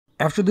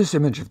After this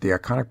image of the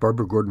iconic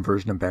Barbara Gordon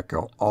version of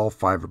Batgirl, all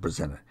 5 are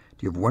presented.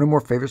 Do you have one or more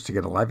favorites to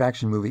get a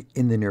live-action movie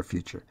in the near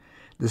future?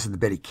 This is the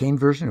Betty Kane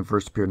version, who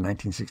first appeared in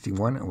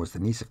 1961 and was the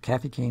niece of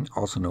Kathy Kane,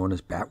 also known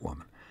as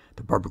Batwoman.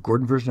 The Barbara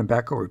Gordon version of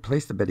Batgirl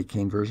replaced the Betty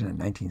Kane version in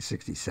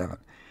 1967.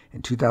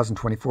 In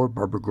 2024,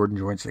 Barbara Gordon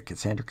joins the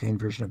Cassandra Cain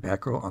version of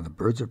Batgirl on the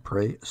Birds of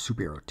Prey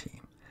superhero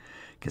team.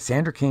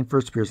 Cassandra Cain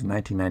first appears in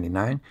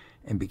 1999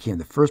 and became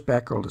the first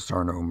Batgirl to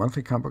star in her own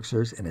monthly comic book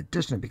series, in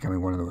addition to becoming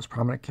one of the most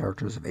prominent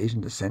characters of Asian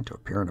descent to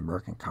appear in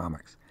American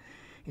comics.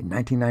 In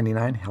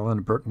 1999,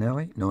 Helena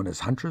Bertinelli, known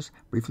as Huntress,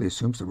 briefly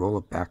assumes the role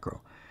of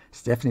Batgirl.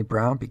 Stephanie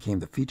Brown became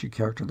the featured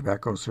character of the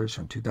Batgirl series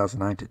from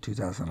 2009 to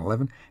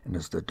 2011 and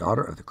is the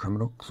daughter of the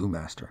criminal Clue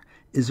Master.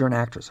 Is there an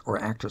actress or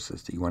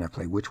actresses that you want to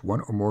play which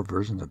one or more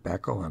versions of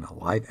Batgirl in a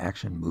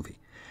live-action movie?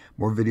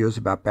 More videos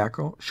about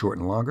Batgirl, short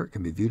and longer,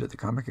 can be viewed at the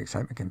Comic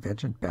Excitement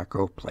Convention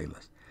Batgirl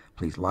playlist.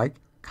 Please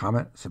like,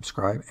 comment,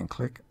 subscribe, and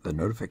click the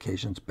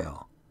notifications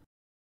bell.